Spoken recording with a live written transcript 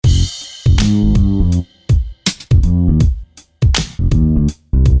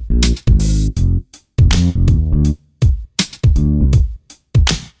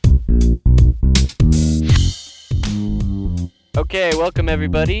Okay, welcome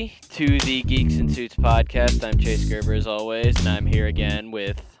everybody to the Geeks and Suits podcast. I'm Chase Gerber as always, and I'm here again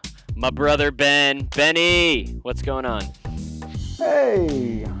with my brother Ben. Benny, what's going on?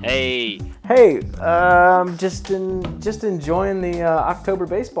 Hey, Hey, just enjoying the October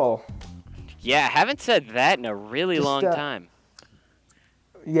baseball. yeah, haven't said that in a really Just long time.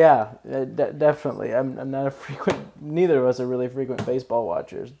 definitely. I'm not a frequent. Neither of us are really frequent baseball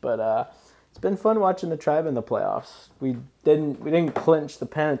watchers, but it's been fun watching the Tribe in the playoffs. We didn't clinch the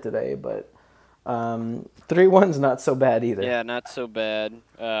pennant today, but 3-1's not so bad either. Yeah, not so bad.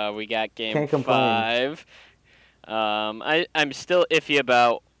 We got game Can't complain. 5. I'm still iffy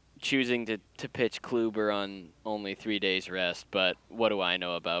about choosing to pitch Kluber on only 3 days rest, but what do I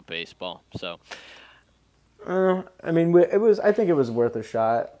know about baseball? So, I mean, I think it was worth a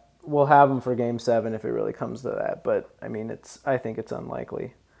shot. We'll have him for Game 7 if it really comes to that, but I mean, I think it's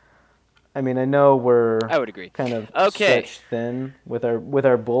unlikely. I mean, I know we're I would agree. kind of Okay. stretched thin with our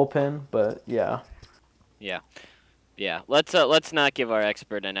bullpen, but yeah. Yeah. Let's not give our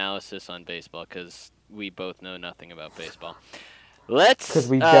expert analysis on baseball because we both know nothing about baseball. Because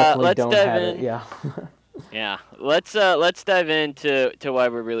we definitely Let's don't dive have in. it. Yeah. Yeah, let's dive into why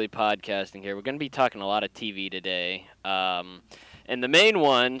we're really podcasting here. We're going to be talking a lot of TV today. And the main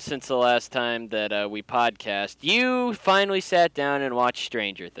one, since the last time that we podcast, you finally sat down and watched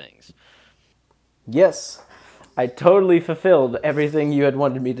Stranger Things. Yes, I totally fulfilled everything you had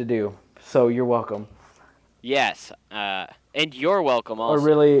wanted me to do. So you're welcome. Yes, and you're welcome also. Or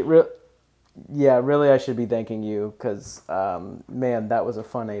really, I should be thanking you because, man, that was a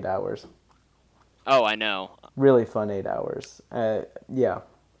fun 8 hours. Oh, I know. Really fun 8 hours. Yeah,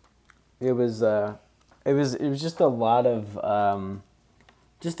 it was. It was just a lot of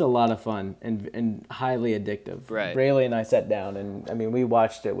fun and highly addictive. Right. Braylee and I sat down and I mean we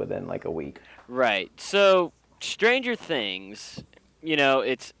watched it within like a week. Right. So Stranger Things,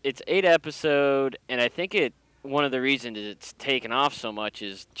 it's 8 episode, and I think one of the reasons it's taken off so much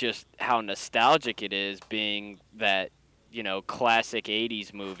is just how nostalgic it is, being that classic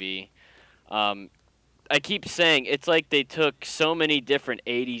 '80s movie. Um, I keep saying it's like they took so many different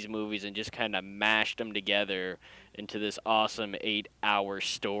 '80s movies and just kind of mashed them together into this awesome 8-hour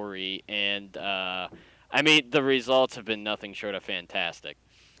story, and I mean the results have been nothing short of fantastic.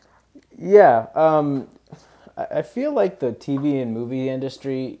 Yeah, I feel like the TV and movie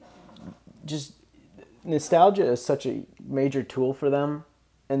industry, just nostalgia is such a major tool for them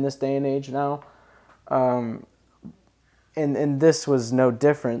in this day and age now. And this was no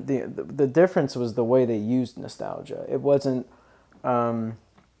different. The difference was the way they used nostalgia. It wasn't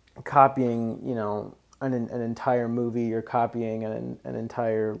copying, an entire movie or copying an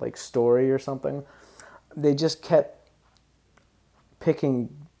entire like story or something. They just kept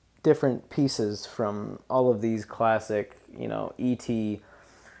picking different pieces from all of these classic, E.T.,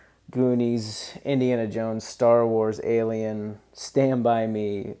 Goonies, Indiana Jones, Star Wars, Alien, Stand By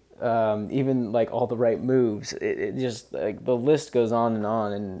Me, even like All the Right Moves. It just like the list goes on,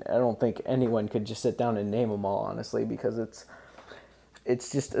 and I don't think anyone could just sit down and name them all honestly because it's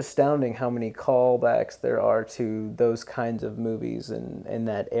just astounding how many callbacks there are to those kinds of movies and in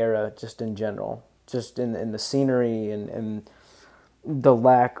that era just in general, just in the scenery and the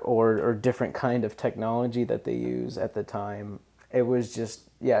lack or different kind of technology that they use at the time. It was just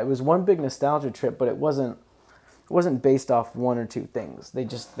it was one big nostalgia trip, but it wasn't based off one or two things. They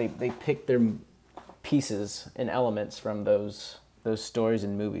picked their pieces and elements from those stories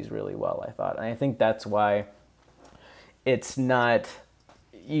and movies really well, I thought. And I think that's why it's not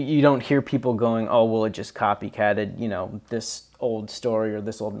you don't hear people going, "Oh, well it just copycatted, this old story or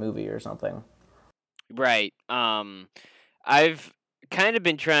this old movie or something." Right. I've kind of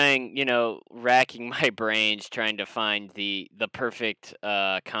been trying, racking my brains trying to find the perfect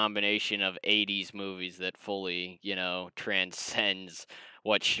combination of '80s movies that fully, transcends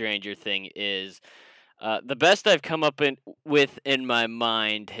what Stranger Thing is. The best I've come up with in my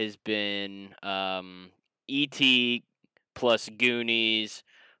mind has been E.T. plus Goonies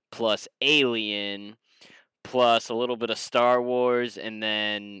plus Alien plus a little bit of Star Wars, and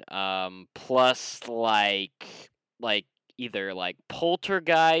then plus like either like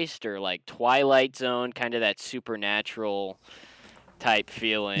Poltergeist or like Twilight Zone, kind of that supernatural type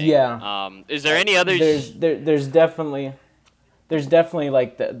feeling. Yeah. Is there any others? There's definitely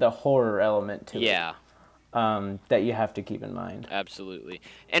like the horror element to it. Yeah, That you have to keep in mind. absolutely.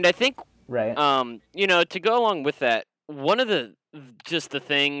 And I think Right. to go along with that, one of the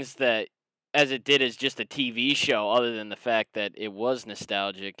things that as it did as just a TV show, other than the fact that it was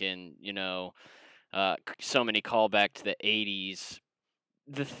nostalgic and so many callback to the '80s.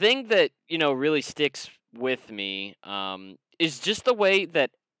 The thing that really sticks with me is just the way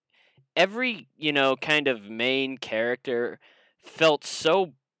that every, kind of main character felt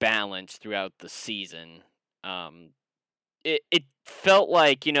so balanced throughout the season. Um, it felt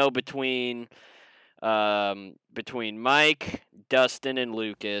like, between Mike, Dustin, and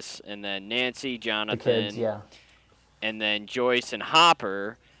Lucas, and then Nancy, The kids, Jonathan, yeah. and then Joyce and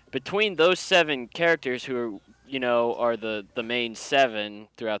Hopper. Between those seven characters who are, are the main seven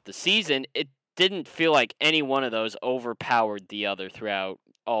throughout the season, it didn't feel like any one of those overpowered the other throughout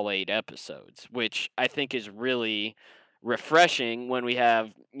all 8 episodes, which I think is really refreshing when we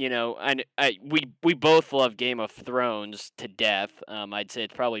have, we both love Game of Thrones to death. I'd say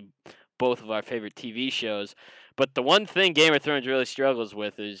it's probably both of our favorite TV shows. But the one thing Game of Thrones really struggles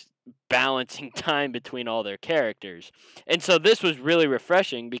with is balancing time between all their characters. And so this was really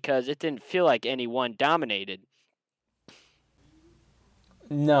refreshing because it didn't feel like anyone dominated.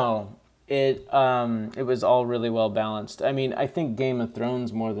 No, it was all really well balanced. I mean, I think Game of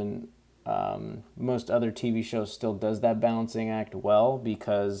Thrones more than most other TV shows still does that balancing act well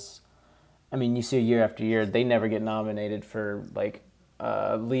because, I mean, you see year after year they never get nominated for like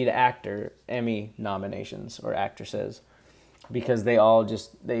lead actor Emmy nominations or actresses because they all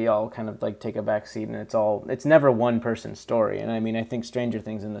kind of like take a back seat and it's never one person's story. And I mean, I think Stranger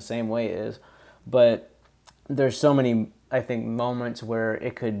Things in the same way is, but there's so many, I think, moments where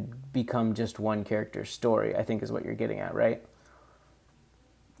it could become just one character's story, I think is what you're getting at, right?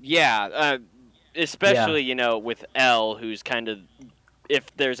 Yeah, Yeah. especially, with Elle, who's kind of,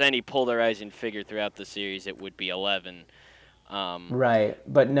 if there's any polarizing figure throughout the series, it would be 11. Um, Right.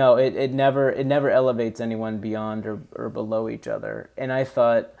 But no, it never elevates anyone beyond or below each other. And I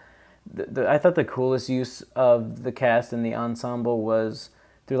thought I thought the coolest use of the cast and the ensemble was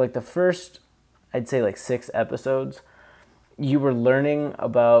through like the first, I'd say like 6 episodes, you were learning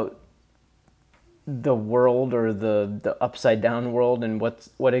about the world or the upside down world and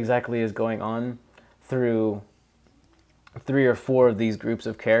what exactly is going on through 3 or 4 of these groups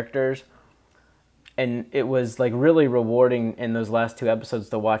of characters, and it was like really rewarding in those last 2 episodes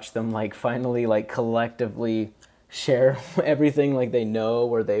to watch them like finally like collectively share everything like they know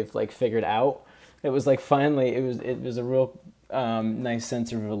or they've like figured out. It was like finally it was a real nice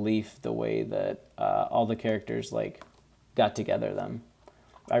sense of relief the way that all the characters like got together. Them,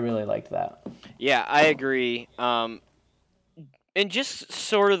 I really liked that. yeah, I agree. And just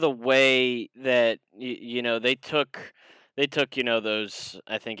sort of the way that they took those,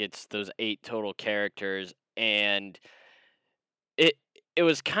 I think it's those 8 total characters, and it it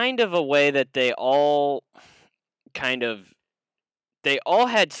was kind of a way that kind of they all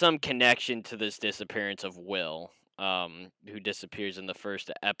had some connection to this disappearance of Will, who disappears in the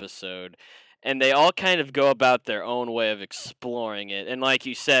first episode. And they all kind of go about their own way of exploring it. And like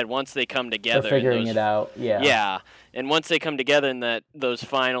you said, once they come Or together in figuring it out. Yeah. yeah, and once they come together in those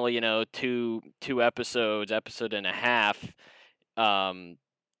final, two episodes, episode and a half, um,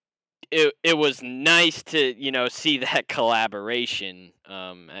 it was nice to see that collaboration,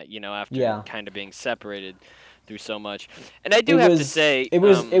 after Yeah. kind of being separated through so much. And I It do have to was say, it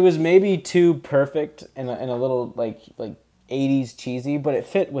was it was maybe too perfect and a little like 80s cheesy, but it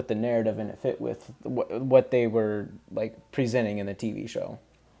fit with the narrative and it fit with what they were like presenting in the TV show.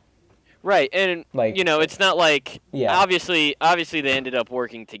 right, and Like it's not like, yeah. obviously they ended up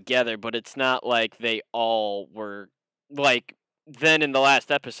working together, but it's not like they all were like. Then in the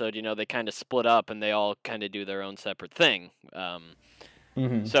last episode, they kind of split up and they all kind of do their own separate thing.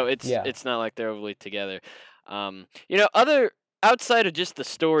 Mhm. So it's Yeah. it's not like they're overly together. Other outside of just the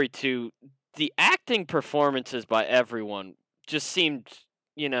story too, the acting performances by everyone just seemed,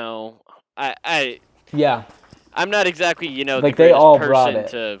 you know, I I Yeah. I'm not exactly, the Like they greatest all brought person it.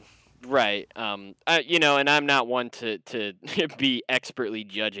 to right. And I'm not one to be expertly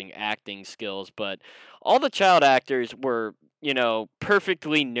judging acting skills, but all the child actors were,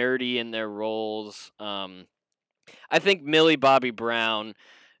 perfectly nerdy in their roles. I think Millie Bobby Brown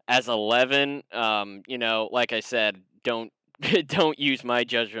as 11, like I said, don't don't use my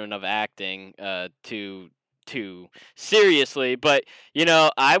judgment of acting too seriously, but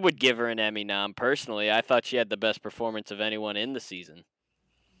I would give her an Emmy nom personally. I thought she had the best performance of anyone in the season.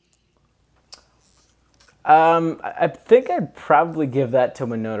 I think I'd probably give that to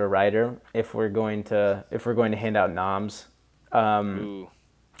Winona Ryder if we're going to hand out noms. Um, Ooh.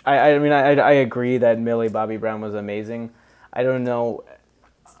 I mean I agree that Millie Bobby Brown was amazing. I don't know.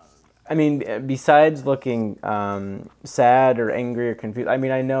 I mean, besides looking sad or angry or confused, I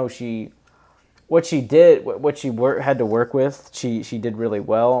mean, I know what she did, what she had to work with, she did really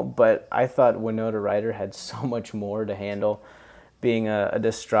well. But I thought Winona Ryder had so much more to handle, being a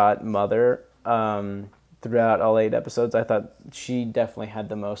distraught mother. throughout all 8 episodes. I thought she definitely had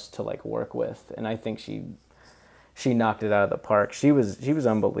the most to like work with, and I think she knocked it out of the park. She was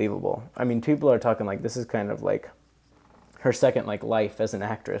unbelievable. I mean, people are talking like this is kind of like her second like life as an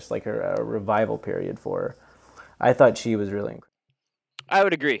actress, like her revival period for her. I thought she was really incredible. I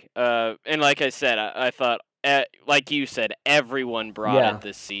would agree. And like I said, I thought, like you said, everyone brought it Yeah.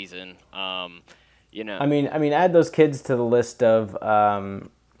 this season. You know, I mean, add those kids to the list of,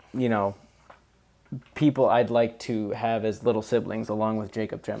 you know, people I'd like to have as little siblings, along with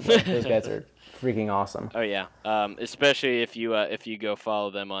Jacob Tremblay. Those guys are freaking awesome. oh yeah. Especially if you go follow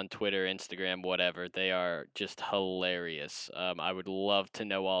them on Twitter, Instagram, whatever, they are just hilarious. I would love to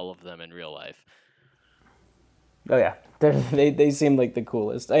know all of them in real life. Oh yeah, they seem like the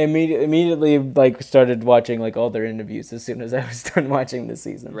coolest. I immediately like started watching like all their interviews as soon as I was done watching the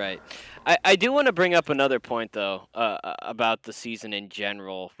season. Right. I do want to bring up another point though, about the season in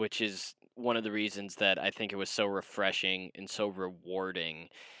general, which is one of the reasons that I think it was so refreshing and so rewarding,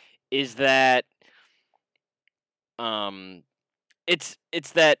 is that um it's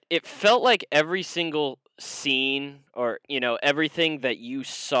that it felt like every single scene, or everything that you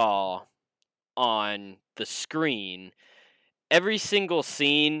saw on the screen, every single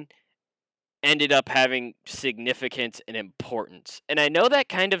scene ended up having significance and importance. And I know that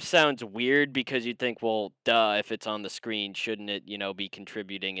kind of sounds weird because you'd think, well, duh, if it's on the screen, shouldn't it, be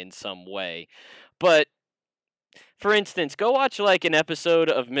contributing in some way? But for instance, go watch like an episode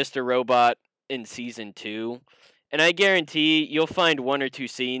of Mr. Robot in season 2, and I guarantee you'll find one or two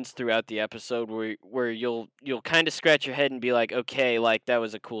scenes throughout the episode where you'll kind of scratch your head and be like, okay, like that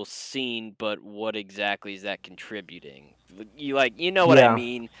was a cool scene, but what exactly is that contributing? You know what I Yeah,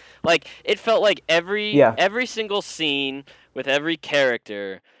 mean? Like it felt like every yeah, every single scene with every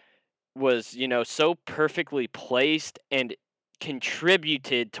character was, so perfectly placed and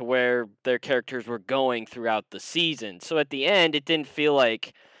contributed to where their characters were going throughout the season. So at the end, it didn't feel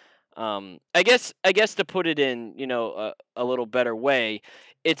like, I guess to put it in, a little better way,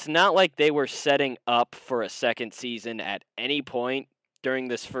 it's not like they were setting up for a second season at any point during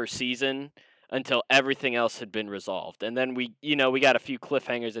this first season until everything else had been resolved. And then we got a few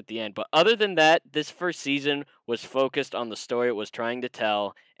cliffhangers at the end. But other than that, this first season was focused on the story it was trying to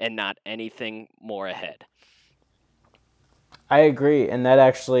tell and not anything more ahead. I agree, and that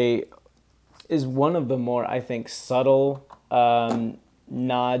actually is one of the more I think subtle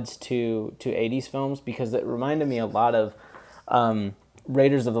nods to 80s films, because it reminded me a lot of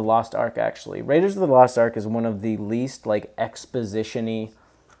Raiders of the Lost Ark. Actually, Raiders of the Lost Ark is one of the least like exposition-y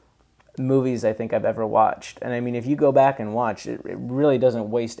movies I think I've ever watched. And I mean, if you go back and watch it, it really doesn't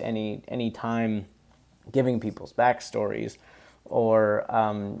waste any time giving people's backstories, or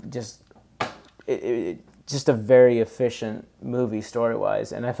just a very efficient movie story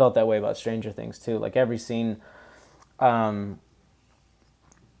wise. And I felt that way about Stranger Things too. Like every scene, I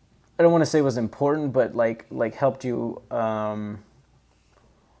don't want to say was important, but like helped you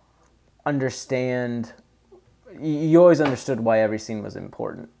understand. You always understood why every scene was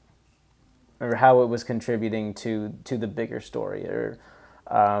important, or how it was contributing to the bigger story, or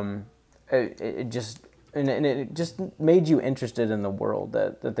it just and it just made you interested in the world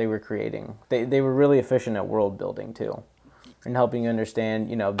that they were creating. They were really efficient at world building too, and helping you understand.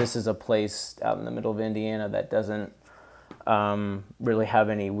 This is a place out in the middle of Indiana that doesn't really have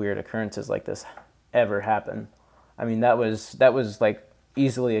any weird occurrences like this ever happen. I mean, that was like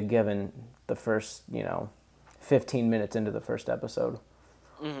easily a given the first 15 minutes into the first episode.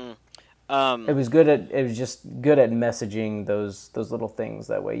 Hmm. It was just good at messaging those little things.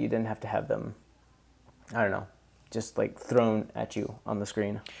 That way you didn't have to have them, I don't know, just like thrown at you on the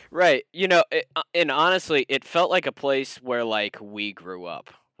screen. Right. And honestly, it felt like a place where like we grew up,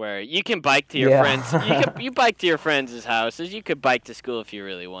 where you can bike to your friends. Yeah. You bike to your friends' houses. You could bike to school if you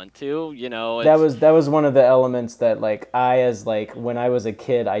really want to. that It's was that was one of the elements that like I, as like when I was a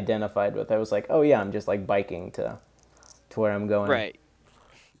kid, identified with. I was like, oh yeah, I'm just like biking to where I'm going. right.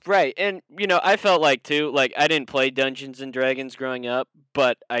 Right. And I felt like too, like I didn't play Dungeons and Dragons growing up,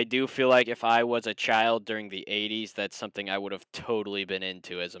 but I do feel like if I was a child during the 80s, that's something I would have totally been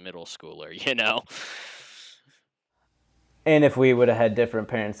into as a middle schooler. And if we would have had different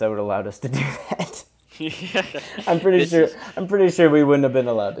parents that would have allowed us to do that, Yeah. I'm pretty This sure is I'm pretty sure we wouldn't have been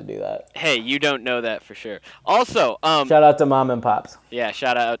allowed to do that. Hey, you don't know that for sure. Also, Shout out to mom and pops. yeah,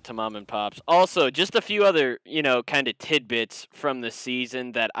 shout out to mom and pops. Also, just a few other, kind of tidbits from the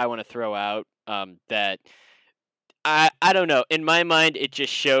season that I want to throw out. That I don't know. In my mind, it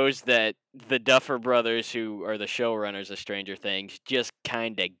just shows that the Duffer Brothers, who are the showrunners of Stranger Things, just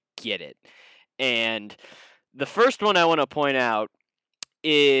kind of get it. And the first one I want to point out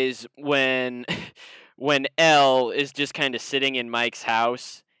is when when Elle is just kind of sitting in Mike's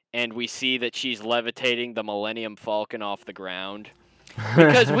house and we see that she's levitating the Millennium Falcon off the ground.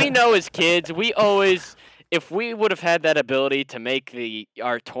 Because we know as kids, we always, if we would have had that ability to make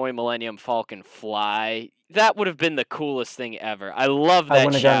our toy Millennium Falcon fly, that would have been the coolest thing ever. I love I that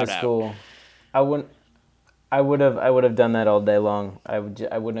wouldn't have gone to shout out. school. I wouldn't. I would have done that all day long. I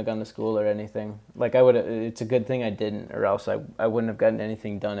wouldn't have gone to school or anything. Like I would. It's a good thing I didn't, or else I wouldn't have gotten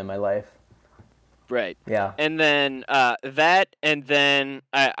anything done in my life. Right. Yeah. And then that, and then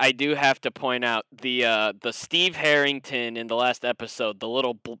I do have to point out the Steve Harrington in the last episode, the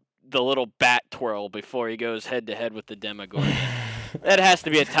little bat twirl before he goes head to head with the Demogorgon. That has to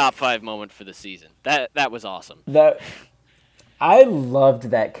be a top 5 moment for the season. That was awesome. That I loved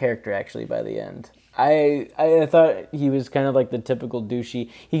that character actually by the end. I thought he was kind of like the typical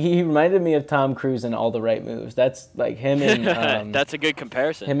douchey. He reminded me of Tom Cruise in All the Right Moves. That's like him and That's a good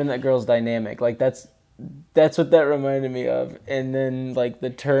comparison. him and that girl's dynamic. Like that's what that reminded me of. And then like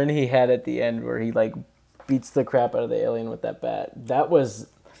the turn he had at the end where he like beats the crap out of the alien with that bat. That was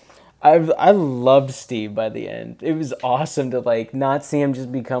I loved Steve by the end. It was awesome to like not see him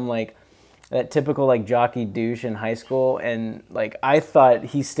just become like that typical like jockey douche in high school. And like I thought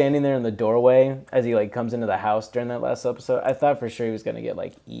he's standing there in the doorway as he like comes into the house during that last episode. I thought for sure he was gonna get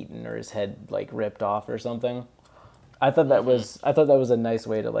like eaten or his head like ripped off or something. I thought that was a nice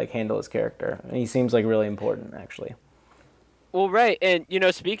way to like handle his character. And he seems like really important actually. Well, right, and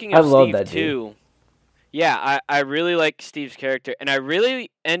speaking I of love Steve that dude. too, yeah, I really like Steve's character, and I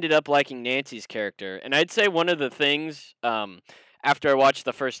really ended up liking Nancy's character. And I'd say one of the things, after I watched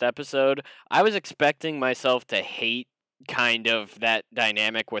the first episode, I was expecting myself to hate kind of that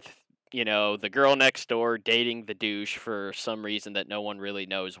dynamic with, the girl next door dating the douche for some reason that no one really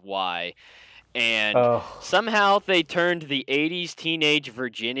knows why. And Oh, somehow they turned the 80s teenage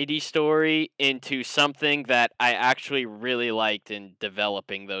virginity story into something that I actually really liked in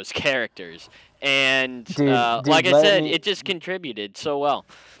developing those characters. And dude, like I said, it just contributed so well.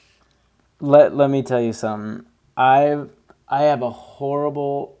 let me tell you something. I have a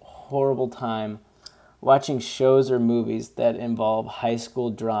horrible time watching shows or movies that involve high school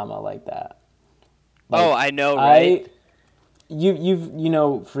drama like that. Oh, Like I know, right? I you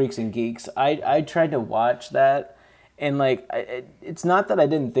know Freaks and Geeks. I tried to watch that and like it's not that I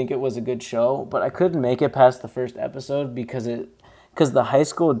didn't think it was a good show, but I couldn't make it past the first episode because the high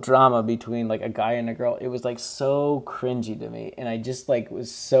school drama between like a guy and a girl, it was like so cringy to me and I just like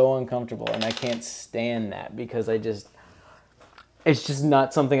was so uncomfortable and I can't stand that because it's just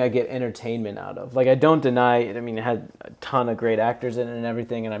not something I get entertainment out of. Like I don't deny it. I mean, it had a ton of great actors in it and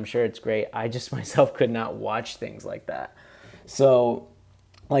everything, and I'm sure it's great. I just myself could not watch things like that. So,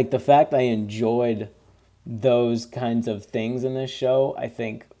 like the fact I enjoyed those kinds of things in this show, I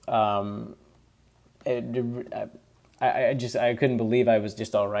think it, I couldn't believe I was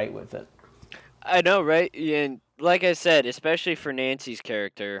just all right with it. I know, right? And like I said, especially for Nancy's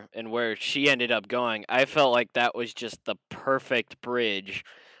character and where she ended up going, I felt like that was just the perfect bridge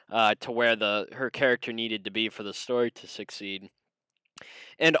to where the her character needed to be for the story to succeed.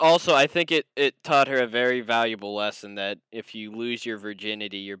 And also, I think it taught her a very valuable lesson that if you lose your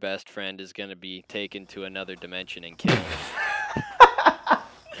virginity, your best friend is going to be taken to another dimension and killed.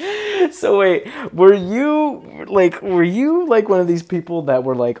 So wait, were you like one of these people that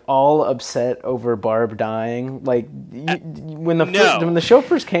were like all upset over Barb dying? Like when No. the show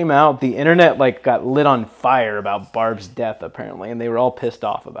first came out, the internet like got lit on fire about Barb's death apparently, and they were all pissed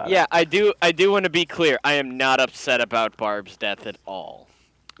off about it. Yeah, I do want to be clear. I am not upset about Barb's death at all.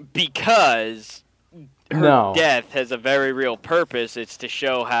 Because her No. death has a very real purpose. It's to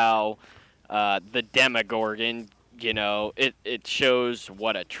show how the Demogorgon, it shows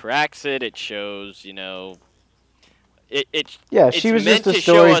what attracts it. It shows, Yeah, she it's was just meant a to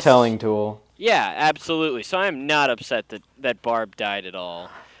show us. storytelling tool. Yeah, absolutely. So I am not upset that Barb died at all.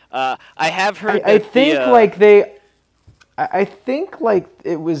 I have I, heard I that think like they I think like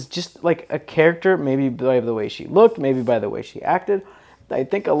it was just like a character, maybe by the way she looked, maybe by the way she acted. I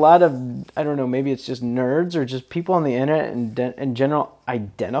think a lot of I don't know, maybe it's just nerds or just people on the internet in general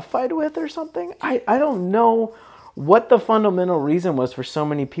identified with or something. I don't know what the fundamental reason was for so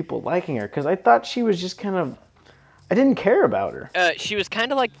many people liking her because I thought she was just kind of I didn't care about her. she was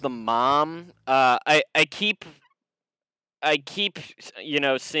kind of like the mom. I keep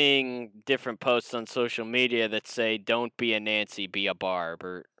seeing different posts on social media that say "Don't be a Nancy, be a Barb"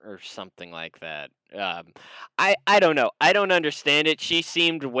 or something like that. I don't know. I don't understand it. She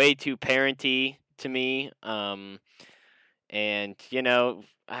seemed way too parenty to me. And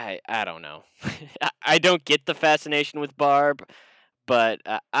I don't know. I don't get the fascination with Barb, but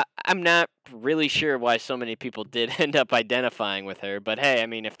I'm not really sure why so many people did end up identifying with her. But hey, I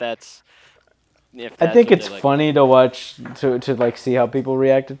mean, if I that's think what they it's like. funny to watch to like see how people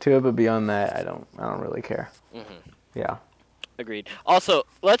reacted to it, but beyond that, I don't really care. Hmm. Yeah. Agreed. Also,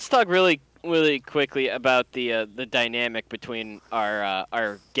 let's talk really quickly about the dynamic between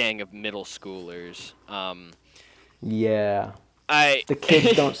our gang of middle schoolers. Yeah. I The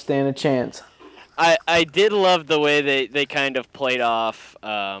kids don't stand a chance. I did love the way they kind of played off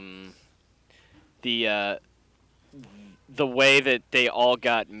the the way that they all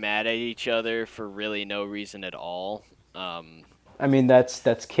got mad at each other for really no reason at all. Um, I mean, that's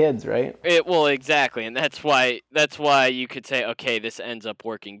kids, right? well, exactly, and that's why you could say, okay, this ends up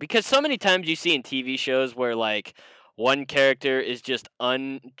working because so many times you see in TV shows where like one character is just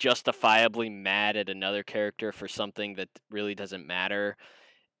unjustifiably mad at another character for something that really doesn't matter,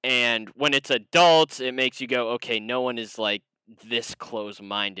 and when it's adults, it makes you go, okay, no one is like this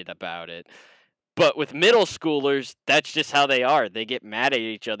close-minded about it. But with middle schoolers, that's just how they are. They get mad at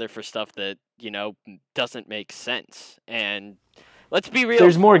each other for stuff that, doesn't make sense. And let's be real.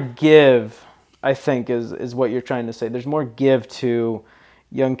 There's more give, I think, is what you're trying to say. There's more give to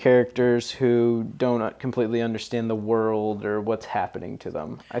young characters who don't completely understand the world or what's happening to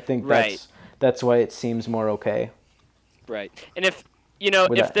them. I think Right, that's why it seems more okay right. And with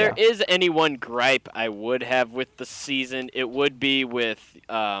if that. there Yeah. is any one gripe I would have with the season, it would be with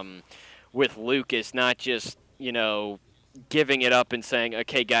Lucas not just, giving it up and saying,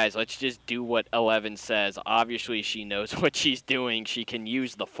 "Okay, guys, let's just do what 11 says." Obviously, she knows what she's doing. She can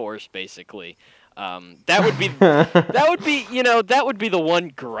use the Force, basically. That would be that would be the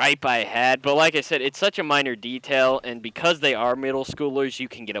one gripe I had. But like I said, it's such a minor detail, and because they are middle schoolers, you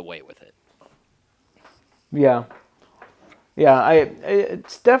can get away with it. Yeah. Yeah,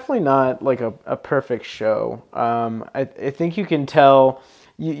 it's definitely not like a perfect show. I think you can tell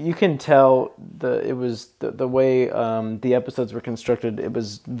you can tell the way the episodes were constructed. It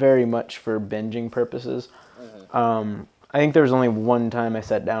was very much for binging purposes. Hmm. I think there was only one time I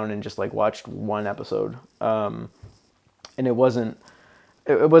sat down and just like watched one episode, and it wasn't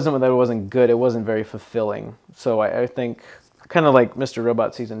that it wasn't good. It wasn't very fulfilling. So I think kind of like Mr.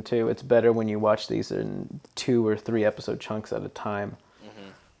 Robot season 2, it's better when you watch these in 2 or 3 episode chunks at a time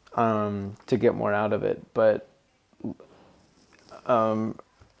Hmm. to get more out of it. But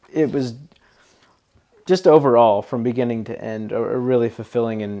it was just overall, from beginning to end, a really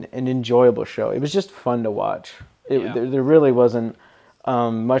fulfilling and enjoyable show. It was just fun to watch. Yeah. There really wasn't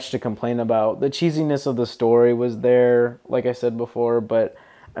much to complain about. The cheesiness of the story was there, like I said before, but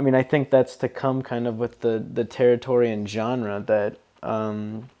I mean, I think that's to come kind of with the territory and genre that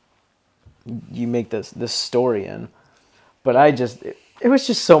you make this story in. But it was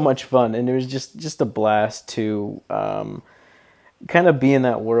just so much fun, and it was just a blast to kind of be in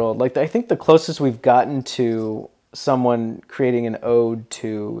that world. Like I think the closest we've gotten to someone creating an ode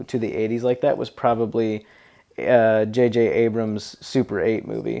to the '80s like that was probably J.J. Abrams' Super 8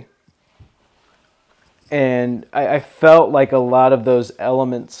 movie. And I felt like a lot of those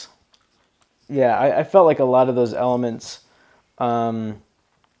elements. Yeah, I felt like a lot of those elements,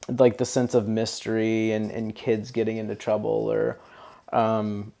 like the sense of mystery and kids getting into trouble or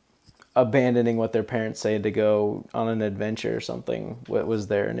abandoning what their parents say to go on an adventure or something, what was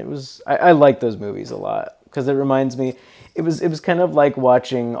there. And I like those movies a lot because it reminds me, it was kind of like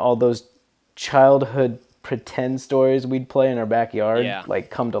watching all those childhood pretend stories we'd play in our backyard Yeah.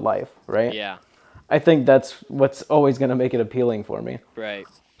 like come to life, right? Yeah. I think that's what's always going to make it appealing for me. Right.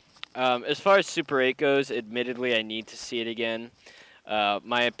 As far as Super 8 goes, admittedly, I need to see it again.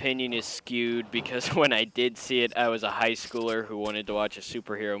 My opinion is skewed because when I did see it, I was a high schooler who wanted to watch a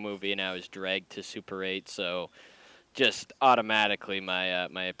superhero movie, and I was dragged to Super 8. So just automatically, my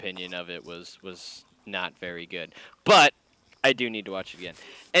opinion of it was not very good. But I do need to watch it again.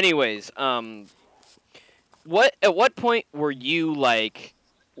 Anyways, at what point were you like?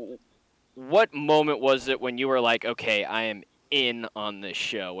 What moment was it when you were like, okay, I am in on this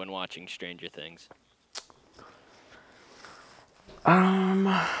show when watching Stranger Things? I'm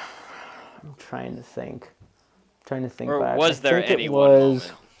trying to think. Trying to think Or back. I was there think it any one was.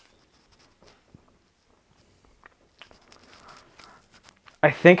 moment?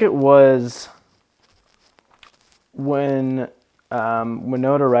 I think it was when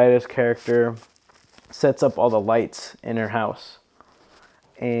Winona Ryder's character sets up all the lights in her house,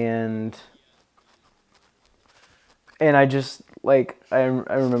 and I just like I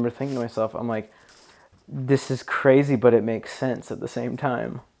remember thinking to myself, I'm like, this is crazy, but it makes sense at the same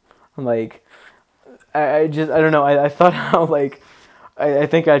time. I'm like, I just I don't know. I thought how like I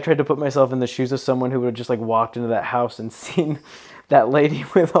think I tried to put myself in the shoes of someone who would have just like walked into that house and seen that lady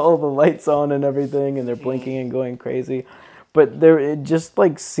with all the lights on and everything, and they're blinking and going crazy. But there, it just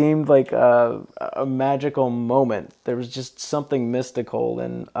like seemed like a magical moment. There was just something mystical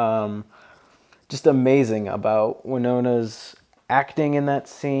and just amazing about Winona's acting in that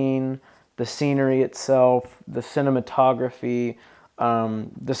scene, the scenery itself, the cinematography,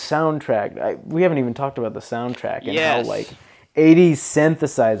 the soundtrack. We haven't even talked about the soundtrack and how like Yes. 80s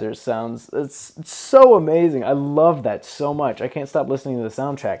synthesizers sounds. It's so amazing. I love that so much. I can't stop listening to the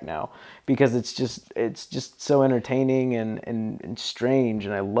soundtrack now because it's just so entertaining and strange,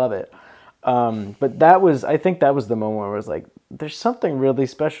 and I love it. But I think that was the moment where I was like, there's something really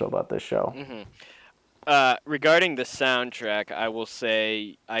special about this show. Regarding the soundtrack, I will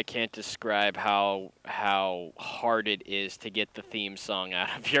say I can't describe how hard it is to get the theme song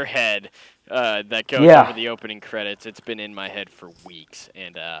out of your head. That goes over Yeah, the opening credits. It's been in my head for weeks,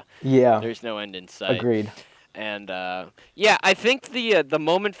 and yeah, there's no end in sight. agreed. And yeah, I think the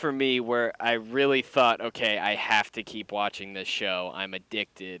moment for me where I really thought, okay, I have to keep watching this show. I'm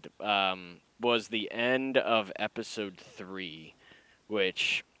addicted. Was the end of episode 3,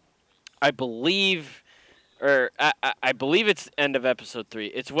 which I believe, I believe it's end of episode 3.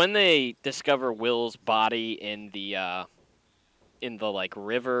 It's when they discover Will's body in the like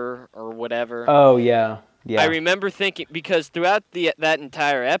river or whatever. Oh yeah, I yeah, remember thinking because throughout the that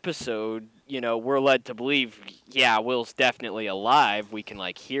entire episode, we're led to believe, yeah, Will's definitely alive. We can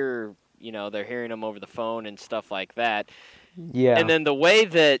like hear, they're hearing him over the phone and stuff like that. And yeah, then the way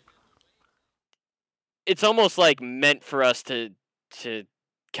that it's almost like meant for us to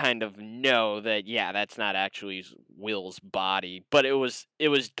kind of know that, yeah, that's not actually Will's body, but it was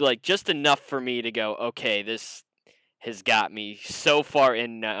like just enough for me to go, okay, this has got me so far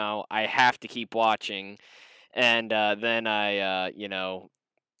in now. I have to keep watching. And then I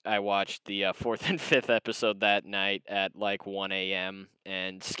watched the fourth and fifth episode that night at like 1 a.m.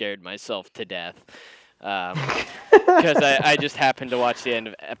 and scared myself to death. Because I just happened to watch the end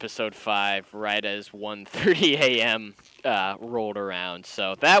of episode 5 right as 1:30 a.m. Rolled around.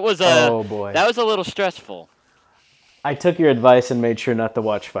 So Oh boy. that was a little stressful. I took your advice and made sure not to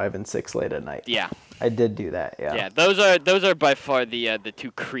watch 5 and 6 late at night. Yeah. I did do that. Yeah. Yeah, those are by far the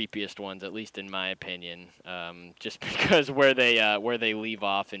two creepiest ones, at least in my opinion. Just because where they leave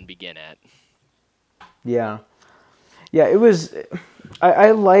off and begin at. Yeah. Yeah. It was.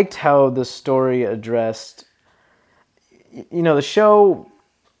 I liked how the story addressed. The show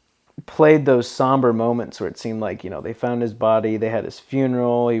played those somber moments where it seemed like they found his body, they had his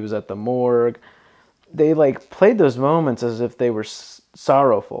funeral, he was at the morgue. They like played those moments as if they were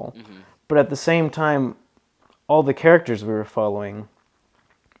sorrowful, but at the same time, all the characters we were following,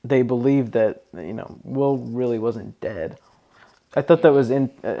 they believed that Will really wasn't dead. I thought that was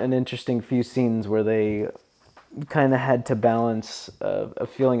an interesting few scenes where they kind of had to balance a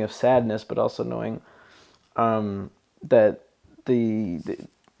feeling of sadness, but also knowing that the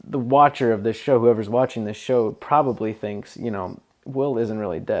watcher of this show, whoever's watching this show, probably thinks Will isn't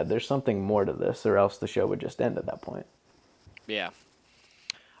really dead. There's something more to this, or else the show would just end at that point. Yeah.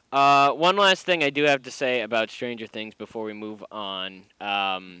 One last thing I do have to say about Stranger Things before we move on.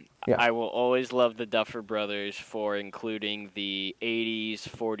 Yeah. I will always love the Duffer Brothers for including the 80s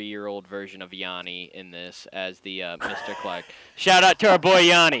 40-year-old version of Yanni in this as the Mr. Clark. Shout out to our boy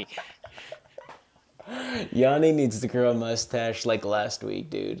Yanni. Yanni needs to grow a mustache like last week,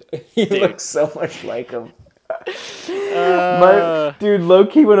 dude. He Dude. looks so much like him. Dude,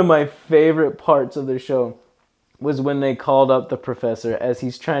 low-key, one of my favorite parts of the show was when they called up the professor as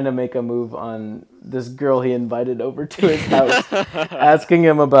he's trying to make a move on this girl he invited over to his house, asking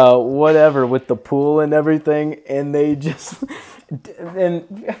him about whatever with the pool and everything, and they just... And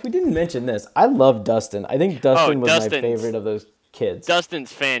we didn't mention this. I love Dustin. I think Dustin was my favorite of those kids.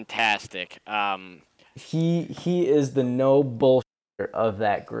 Dustin's fantastic. He is the no bullshit of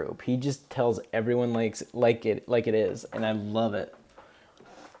that group. He just tells everyone like it is, and I love it.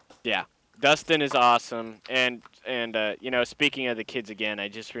 Yeah. Dustin is awesome, and speaking of the kids again, I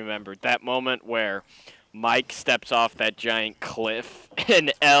just remembered that moment where Mike steps off that giant cliff,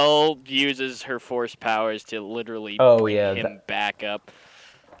 and Elle uses her force powers to literally bring him back up.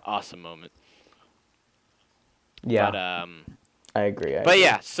 Awesome moment. Yeah, but I agree. But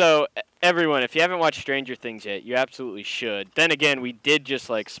yeah, so everyone, if you haven't watched Stranger Things yet, you absolutely should. Then again, we did just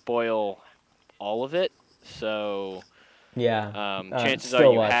like spoil all of it, so. Yeah. Chances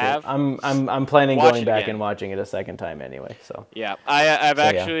are you have. I'm planning going back and watching it a second time anyway. So. Yeah, I've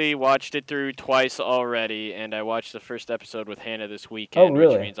actually watched it through twice already, and I watched the first episode with Hannah this weekend. Oh,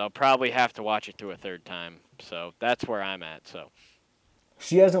 really? Which means I'll probably have to watch it through a third time. So that's where I'm at. So.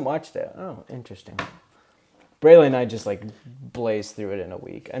 She hasn't watched it. Oh, interesting. Braylon and I just like blaze through it in a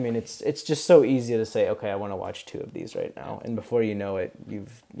week. I mean, it's just so easy to say, okay, I want to watch 2 of these right now, and before you know it,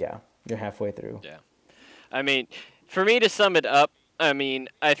 you're halfway through. Yeah. I mean, for me to sum it up, I mean,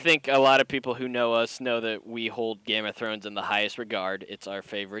 I think a lot of people who know us know that we hold Game of Thrones in the highest regard. It's our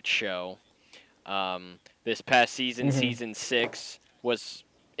favorite show. This past season, Mm-hmm. season 6, was,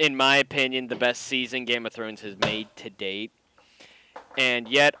 in my opinion, the best season Game of Thrones has made to date. And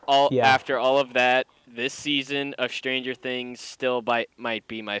yet, all Yeah. after all of that, this season of Stranger Things still might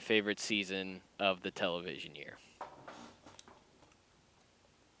be my favorite season of the television year.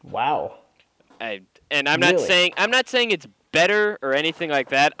 Wow. And I'm not Really? saying it's better or anything like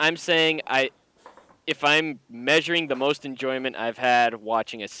that. I'm saying if I'm measuring the most enjoyment I've had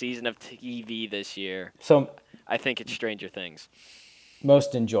watching a season of TV this year, So I think it's Stranger Things.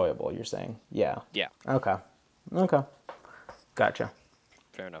 most enjoyable, you're saying? Yeah. Yeah, Okay. Okay. Gotcha.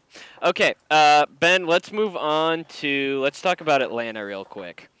 fair enough. Okay, Ben, let's talk about Atlanta real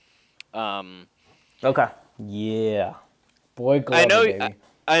quick. Um, Okay. Yeah. Boy I Glover, know baby.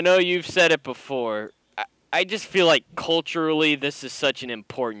 I know you've said it before. I just feel like culturally this is such an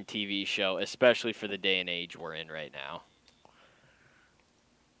important TV show, especially for the day and age we're in right now.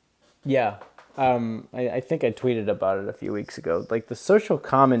 Yeah. I think I tweeted about it a few weeks ago. Like the social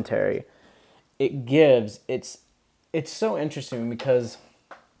commentary it gives, it's so interesting because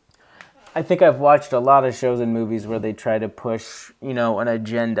I think I've watched a lot of shows and movies where they try to push, an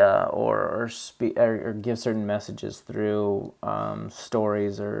agenda or give certain messages through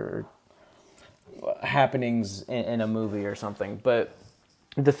stories or happenings in a movie or something. But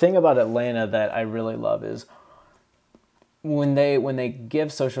the thing about Atlanta that I really love is when they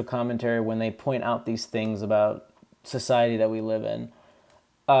give social commentary, when they point out these things about society that we live in,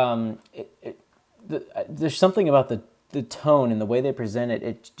 there's something about the tone and the way they present it.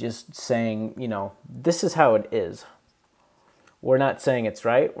 It's just saying, this is how it is. We're not saying it's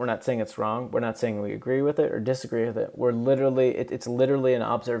right. We're not saying it's wrong. We're not saying we agree with it or disagree with it. We're literally, it's literally an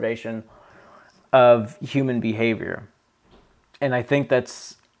observation of human behavior. And I think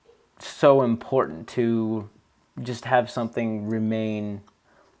that's so important to just have something remain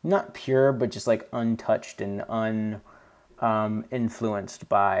not pure, but just like untouched and uninfluenced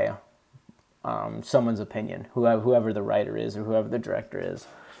by someone's opinion, whoever the writer is or whoever the director is.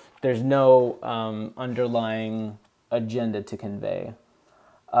 There's no underlying agenda to convey.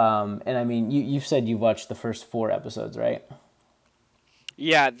 And I mean, you've said you've watched the first 4 episodes, right?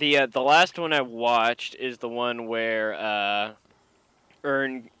 Yeah, the last one I watched is the one where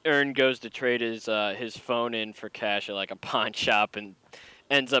Ern goes to trade his phone in for cash at like a pawn shop and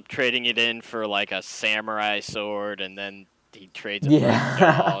ends up trading it in for like a samurai sword, and then he trades it for a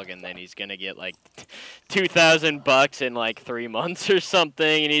Yeah. dog, and then he's gonna get like $2,000 in like 3 months or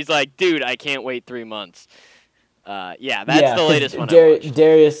something, and he's like, "Dude, I can't wait 3 months." Yeah, that's Yeah, the because latest one I watched.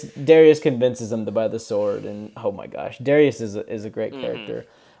 Darius convinces him to buy the sword, and oh my gosh, Darius is a great Mm-hmm. character.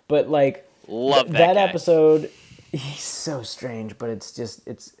 But like Love that that guy. episode, he's so strange, but it's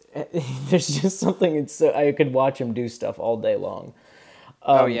there's just something. It's so I could watch him do stuff all day long.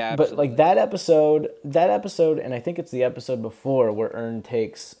 Oh yeah, But like absolutely. that episode, and I think it's the episode before where Ern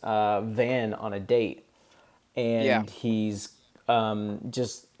takes Van on a date, Yeah. and he's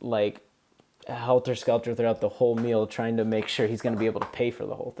just like helter skelter throughout the whole meal, trying to make sure he's going to be able to pay for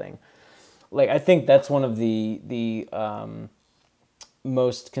the whole thing. Like I think that's one of the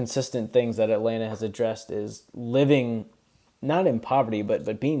most consistent things that Atlanta has addressed is living not in poverty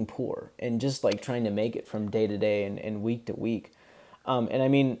but being poor and just like trying to make it from day to day and week to week. And I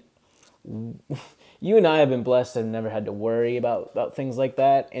mean, you and I have been blessed and never had to worry about things like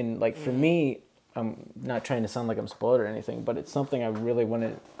that. And like for Hmm. me, I'm not trying to sound like I'm spoiled or anything, but it's something I really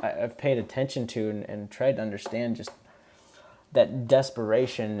wanted. I've paid attention to and tried to understand just that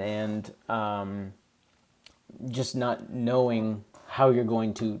desperation and just not knowing how you're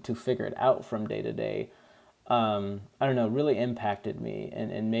going to figure it out from day to day. I don't know, really impacted me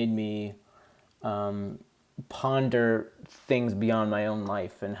and made me ponder things beyond my own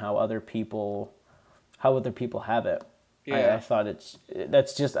life and how other people have it. I Yeah. thought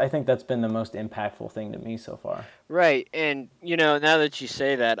that's just I think that's been the most impactful thing to me so far. Right, and now that you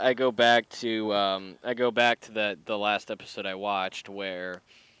say that, I go back to the last episode I watched where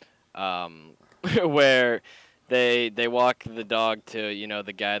um where they walk the dog to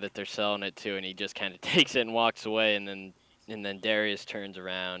the guy that they're selling it to, and he just kind of takes it and walks away, and then Darius turns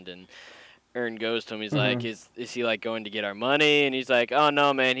around and Ern goes to him. He's Mm-hmm. like, is he like going to get our money? And he's like, oh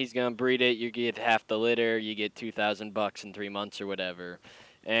no, man, he's gonna breed it. You get half the litter. You get $2,000 in 3 months or whatever.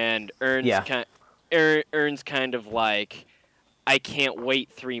 And Yeah. Ern's kind of like, I can't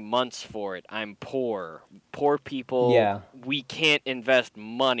wait 3 months for it. I'm poor. Poor people, Yeah. we can't invest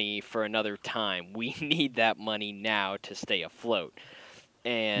money for another time. We need that money now to stay afloat.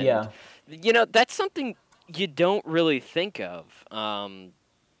 And, Yeah. that's something you don't really think of.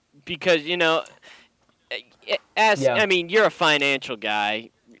 Because, Yeah. you're a financial guy.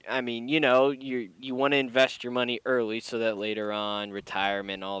 You want to invest your money early so that later on,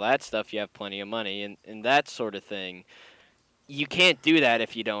 retirement, all that stuff, you have plenty of money and that sort of thing. You can't do that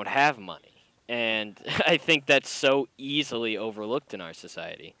if you don't have money. And I think that's so easily overlooked in our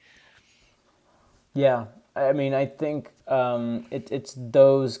society. Yeah. I mean, I think it's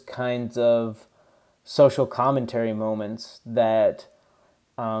those kinds of social commentary moments that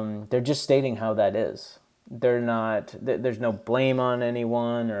they're just stating how that is. They're not. There's no blame on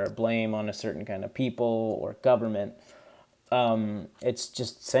anyone or blame on a certain kind of people or government. It's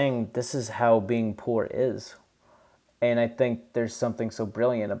just saying this is how being poor is, and I think there's something so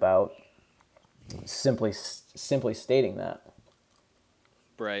brilliant about simply stating that.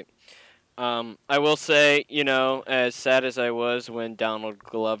 Right. I will say, as sad as I was when Donald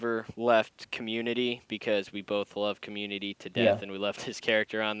Glover left Community, because we both love Community to Yeah. death and we left his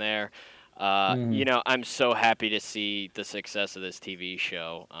character on there. Mm-hmm. I'm so happy to see the success of this TV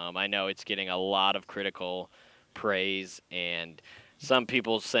show. I know it's getting a lot of critical praise, and some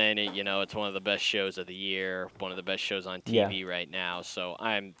people saying it, it's one of the best shows of the year, one of the best shows on Yeah. TV right now. So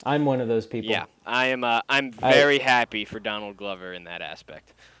I'm one of those yeah, people. I'm I very happy for Donald Glover in that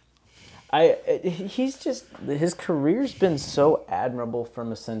aspect. he's just his career's been so admirable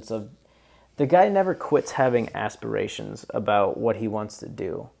from a sense of the guy never quits having aspirations about what he wants to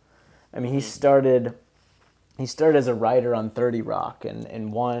do. I mean, Hmm. he started as a writer on 30 Rock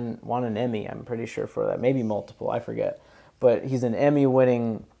and won an Emmy, I'm pretty sure, for that. Maybe multiple, I forget. But he's an Emmy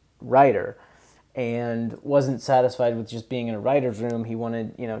winning writer and wasn't satisfied with just being in a writer's room. He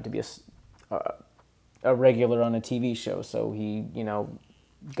wanted, to be a regular on a TV show. So he,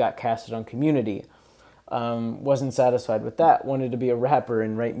 got casted on Community. Wasn't satisfied with that. Wanted to be a rapper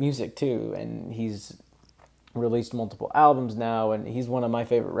and write music too. And he's released multiple albums now, and he's one of my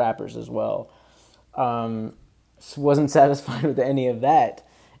favorite rappers as well. Wasn't satisfied with any of that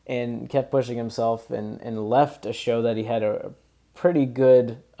and kept pushing himself and left a show that he had a pretty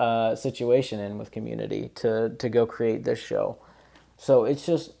good situation in with Community to go create this show. So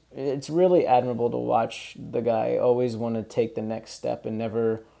it's really admirable to watch the guy always want to take the next step and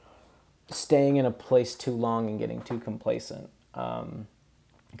never staying in a place too long and getting too complacent.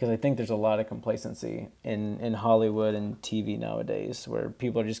 Because I think there's a lot of complacency in Hollywood and TV nowadays where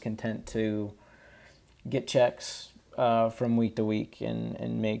people are just content to get checks from week to week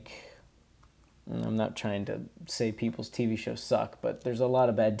and make. I'm not trying to say people's TV shows suck, but there's a lot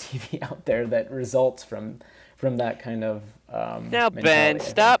of bad TV out there that results from that kind of Now, Ben,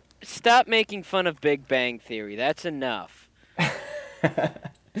 mentality, I think. stop making fun of Big Bang Theory. That's enough.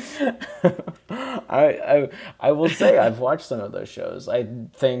 I will say I've watched some of those shows. I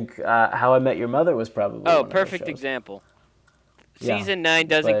think How I Met Your Mother was probably Oh, one of those perfect shows. example. Yeah, Season 9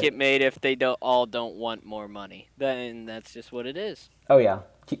 doesn't get but made if they don't want more money. Then that's just what it is. oh yeah,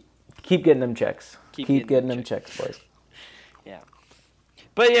 keep getting them checks. Keep Keep getting them getting them checks. checks, boys. Yeah.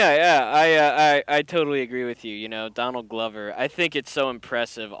 But I totally agree with you. Donald Glover. I think it's so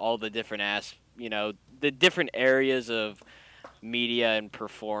impressive all the different the different areas of media and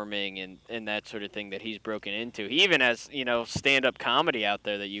performing and that sort of thing that he's broken into. He even has, stand-up comedy out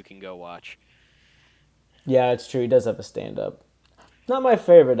there that you can go watch. Yeah, it's true. He does have a stand up. Not my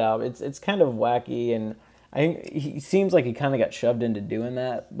favorite album. It's kind of wacky, and I think he seems like he kind of got shoved into doing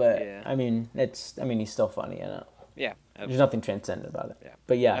that. But Yeah. he's still funny in it. Yeah. There's nothing transcendent about it. Yeah.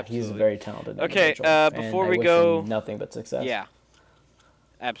 But yeah, he's a Absolutely. very talented Okay, individual, and before I we wish go, him nothing but success. yeah,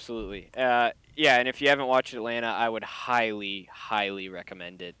 absolutely. Yeah, and if you haven't watched Atlanta, I would highly, highly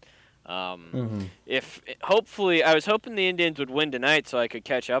recommend it. Mm-hmm. If hopefully, I was hoping the Indians would win tonight so I could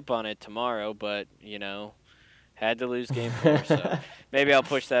catch up on it tomorrow, but had to lose game 4, so maybe I'll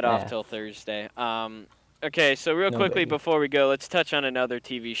push that off Yeah, till Thursday. Okay, so real no quickly biggie. before we go, let's touch on another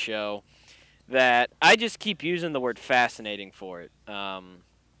TV show that I just keep using the word fascinating for it.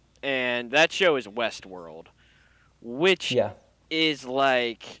 And that show is Westworld, which Yeah, is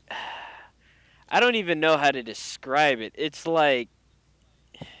like I don't even know how to describe it. It's like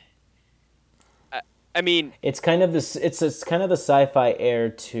I, I mean, it's kind of this. It's kind of the sci-fi heir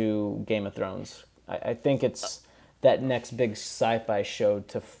to Game of Thrones. I think it's that next big sci-fi show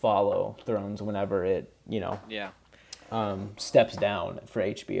to follow Thrones whenever it yeah. steps down for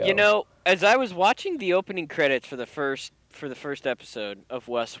HBO. As I was watching the opening credits for the first for the first episode of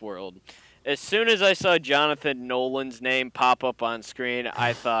Westworld, as soon as I saw Jonathan Nolan's name pop up on screen,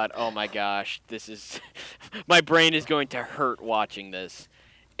 I thought, "Oh my gosh, this is my brain is going to hurt watching this."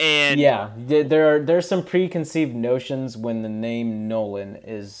 And Yeah, there's some preconceived notions when the name Nolan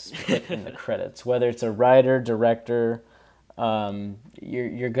is put in the credits, whether it's a writer, director.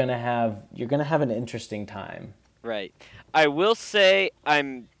 You're gonna have an interesting time. right, I will say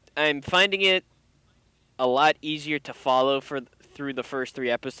I'm finding it a lot easier to follow through the first three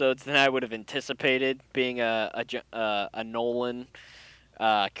episodes than I would have anticipated. Being a Nolan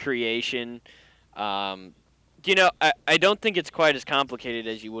creation, um, I don't think it's quite as complicated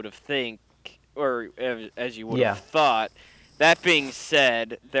as you would have think or as you would have Yeah, thought. That being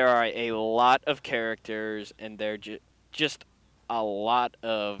said, there are a lot of characters, and they're just a lot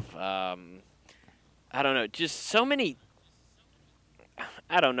of I don't know, just so many.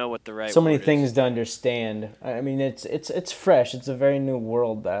 I don't know what the right so many word is. things to understand. I mean, it's fresh. It's a very new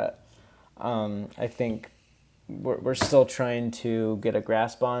world that I think we're still trying to get a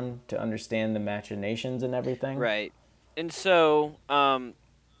grasp on to understand the machinations and everything. Right. And so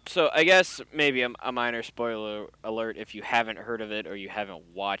I guess maybe a minor spoiler alert if you haven't heard of it or you haven't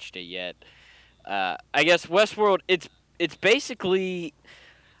watched it yet. I guess Westworld it's basically,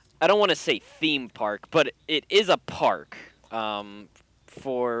 I don't want to say theme park, but it is a park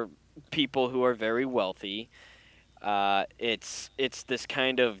for people who are very wealthy. It's this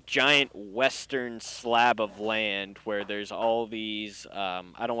kind of giant western slab of land where there's all these.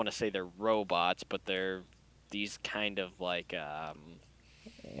 I don't want to say they're robots, but they're these kind of like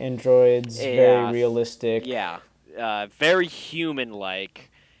Androids, very yeah, realistic. yeah, very human like,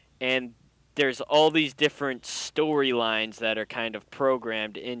 and there's all these different storylines that are kind of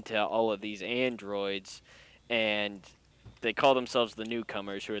programmed into all of these androids, and they call themselves the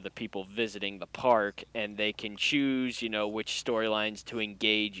newcomers, who are the people visiting the park, and they can choose, which storylines to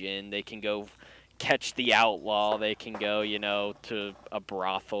engage in. They can go catch the outlaw. They can go, to a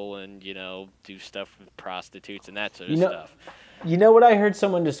brothel and do stuff with prostitutes and that sort You of know, stuff. you know what I heard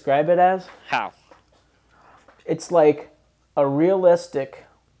someone describe it as? How? It's like a realistic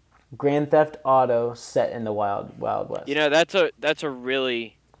Grand Theft Auto set in the Wild Wild West. That's a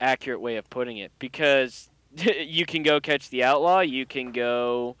really accurate way of putting it, because you can go catch the outlaw. You can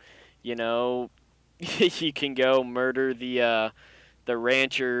go, you know, you can go murder the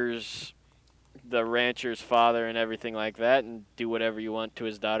rancher's the rancher's father and everything like that, and do whatever you want to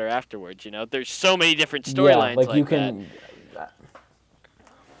his daughter afterwards. There's so many different Yeah, storylines like you like that. can.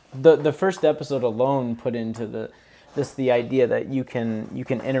 The first episode alone put into the idea that you can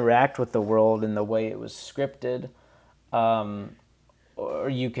interact with the world in the way it was scripted, or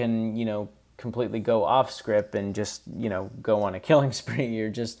you can completely go off script and just go on a killing spree or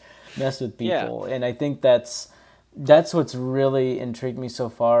just mess with Yeah, people. And I think that's what's really intrigued me so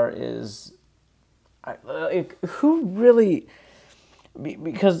far is who really,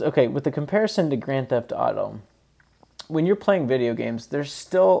 because okay, with the comparison to Grand Theft Auto, when you're playing video games, there's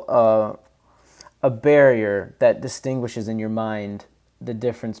still a barrier that distinguishes in your mind the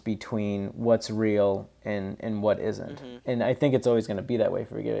difference between what's real and what isn't. hmm And I think it's always going to be that way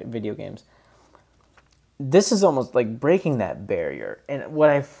for video games. This is almost like breaking that barrier. And what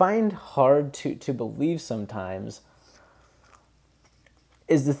I find hard to believe sometimes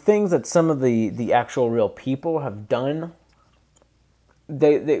is the things that some of the actual real people have done.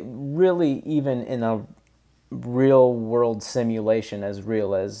 They really, even in a real world simulation as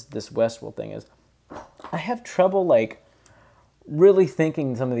real as this Westworld thing is, I have trouble like really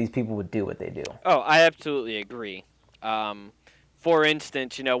thinking some of these people would do what they do. Oh, I absolutely agree. Um, for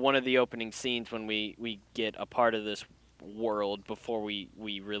instance, one of the opening scenes when we get a part of this world before we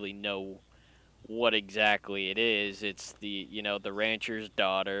really know what exactly it is. It's the rancher's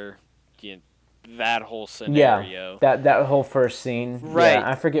daughter, you know, that whole Yeah, scenario. that whole first scene. Yeah, Right,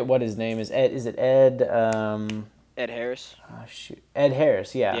 I forget what his name is. Ed, is it Ed? Ed Harris. Shoot, Ed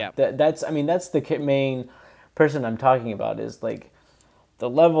Harris. Yeah, Yeah, that's. I mean, that's the main person I'm talking about. Is like the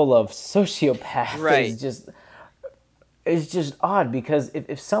level of sociopath right, is just odd because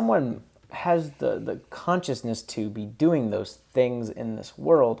if someone has the consciousness to be doing those things in this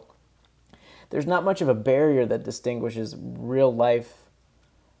world, there's not much of a barrier that distinguishes real life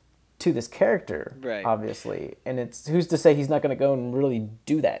to this character, right, obviously. And it's who's to say he's not going to go and really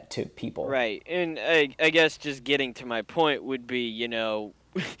do that to people? right. And I guess just getting to my point would be,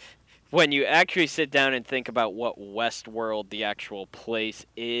 when you actually sit down and think about what Westworld, the actual place,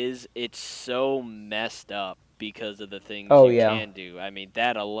 is, it's so messed up because of the things Oh you yeah, can do. I mean,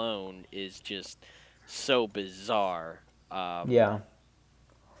 that alone is just so bizarre. yeah.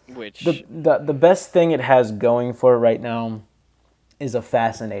 which The best thing it has going for it right now is a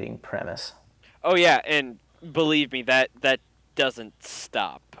fascinating premise. oh yeah, and believe me, that doesn't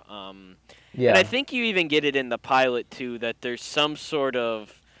stop. And I Yeah, think you even get it in the pilot too that there's some sort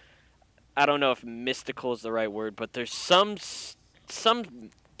of, I don't know if mystical is the right word, but there's some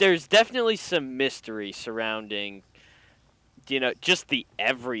there's definitely some mystery surrounding, just the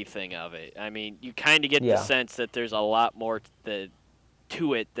everything of it. I mean, you kind of get the yeah, sense that there's a lot more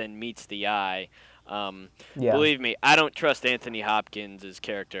to it than meets the eye. Um, yeah. Believe me, I don't trust Anthony Hopkins'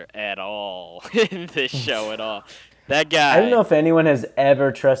 character at all in this show at all. That I don't guy, know if anyone has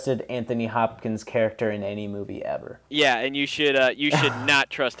ever trusted Anthony Hopkins' character in any movie ever. yeah, and you should not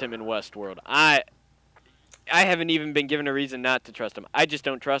trust him in Westworld. I haven't even been given a reason not to trust him. I just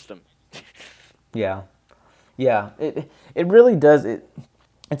don't trust him. Yeah, yeah. It really does.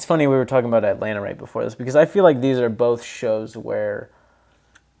 It's funny we were talking about Atlanta right before this because I feel like these are both shows where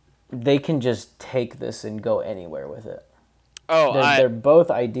they can just take this and go anywhere with it. Oh, They're both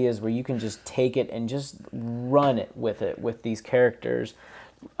ideas where you can just take it and just run it with these characters,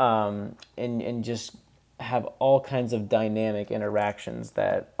 and just have all kinds of dynamic interactions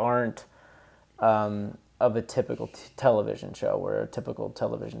that aren't of a typical television show or a typical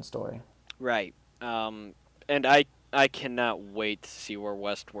television story. right. And I cannot wait to see where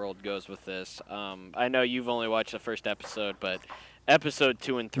Westworld goes with this. I know you've only watched the first episode, but episode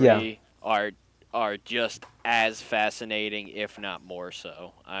 2 and Yeah. 3 are just as fascinating, if not more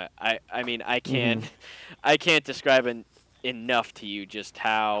so. I mean, I can't Hmm. I can't describe enough to you just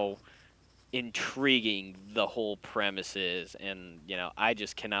how intriguing the whole premise is, and I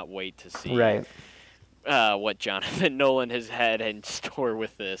just cannot wait to see Right. what Jonathan Nolan has had in store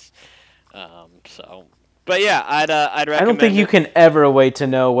with this. So, but yeah, I'd I don't think recommend you it. can ever wait to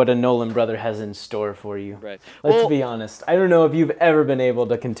know what a Nolan brother has in store for you. Right. Let's Well, be honest. I don't know if you've ever been able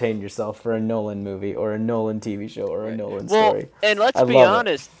to contain yourself for a Nolan movie or a Nolan TV show or a right. Nolan Well, story. and let's I be love it.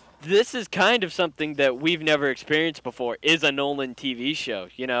 honest. This is kind of something that we've never experienced before. Is a Nolan TV show.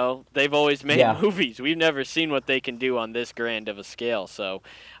 They've always made Yeah. movies. We've never seen what they can do on this grand of a scale. So,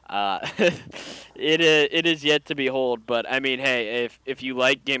 it is yet to behold. But I mean, hey, if you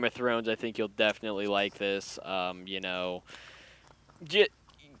like Game of Thrones, I think you'll definitely like this. J-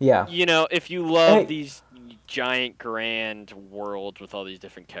 Yeah. if you love Hey, these giant grand worlds with all these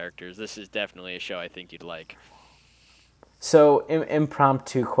different characters, this is definitely a show I think you'd like. so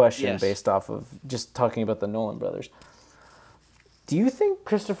impromptu question Yes. based off of just talking about the Nolan brothers. Do you think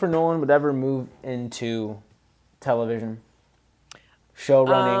Christopher Nolan would ever move into television, show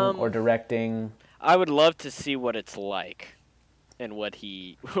running or Um, directing? I would love to see what it's like and what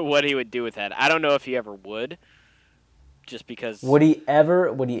he what he would do with that. I don't know if he ever would, just because. Would he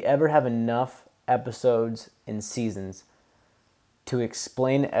ever have enough episodes and seasons to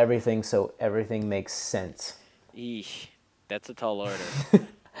explain everything so everything makes sense? Eesh, that's a tall order.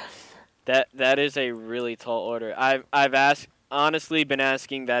 That is a really tall order. I've asked honestly been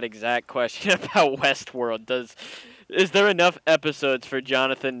asking that exact question about Westworld. Is there enough episodes for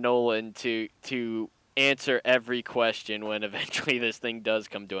Jonathan Nolan to answer every question when eventually this thing does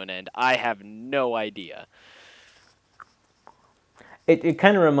come to an end? I have no idea. It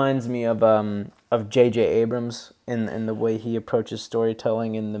kind of reminds me of J.J. Abrams in the way he approaches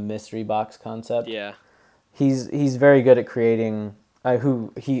storytelling in the mystery box concept. Yeah. He's very good at creating.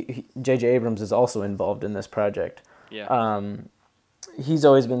 J.J. Abrams is also involved in this project. Yeah. He's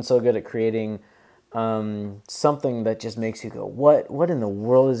always been so good at creating something that just makes you go, what in the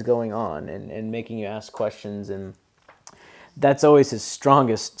world is going on, and making you ask questions, and that's always his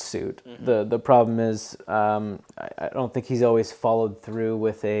strongest suit. Mhm. The problem is, I don't think he's always followed through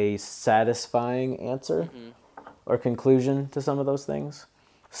with a satisfying answer Mhm. or conclusion to some of those things.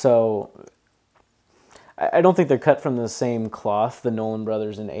 So I don't think they're cut from the same cloth, the Nolan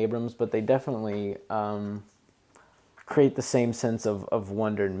brothers and Abrams, but they definitely create the same sense of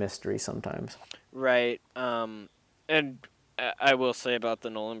wonder and mystery sometimes. Right. And I will say about the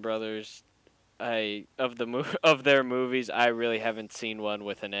Nolan brothers, of their movies, I really haven't seen one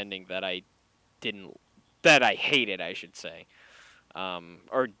with an ending didn't that I hated, I should say.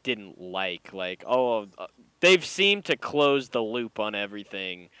 Or didn't like. Like, they've seemed to close the loop on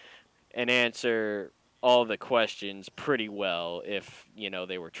everything and answer all the questions pretty well if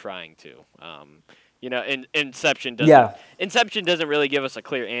they were trying to. Yeah, Inception doesn't really give us a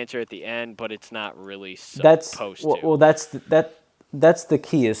clear answer at the end, but it's not really that's supposed well, to. well that's the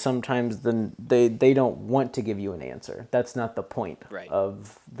key is sometimes they don't want to give you an answer. That's not the point Right.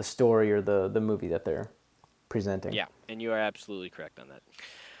 of the story or the movie that they're presenting. Yeah, and you are absolutely correct on that.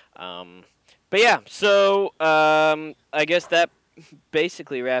 But yeah, so I guess that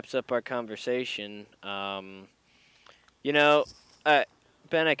basically wraps up our conversation. You know, uh,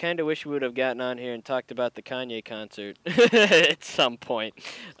 Ben, I kind of wish we would have gotten on here and talked about the Kanye concert at some point.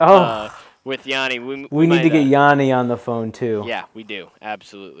 Uh, Oh, with Yanni, we we need to might. get Yanni on the phone too. Yeah, we do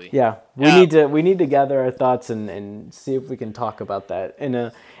absolutely. Yeah, Uh, we need to gather our thoughts and see if we can talk about that in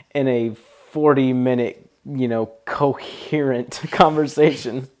a 40-minute, coherent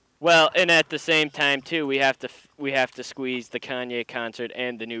conversation. well, and at the same time too, we have to squeeze the Kanye concert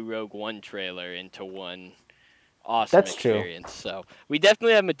and the new Rogue One trailer into one awesome That's true. experience. So we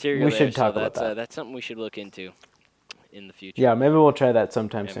definitely have material We there. should So talk about that. that's something we should look into in the future. Yeah, maybe we'll try that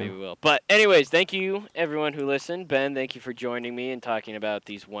sometime Yeah, maybe soon. we will. But anyways, thank you everyone who listened. Ben, thank you for joining me and talking about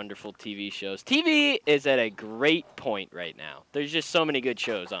these wonderful TV shows. TV is at a great point right now. There's just so many good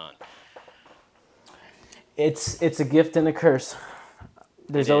shows on. It's a gift and a curse.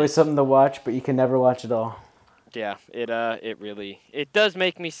 There's It always is. something to watch, but you can never watch it all. Yeah, it really it does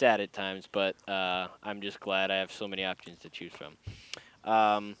make me sad at times, but I'm just glad I have so many options to choose from.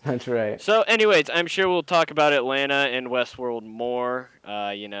 That's right. So, anyways, I'm sure we'll talk about Atlanta and Westworld more.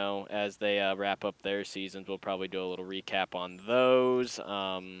 As they wrap up their seasons, we'll probably do a little recap on those.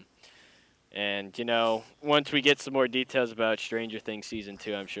 And once we get some more details about Stranger Things season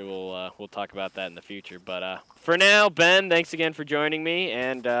 2, I'm sure we'll talk about that in the future. But for now, Ben, thanks again for joining me,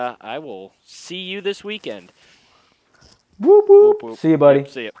 and I will see you this weekend. Whoop Whoop whoop. whoop. See you, Yep, buddy.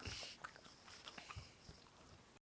 see you.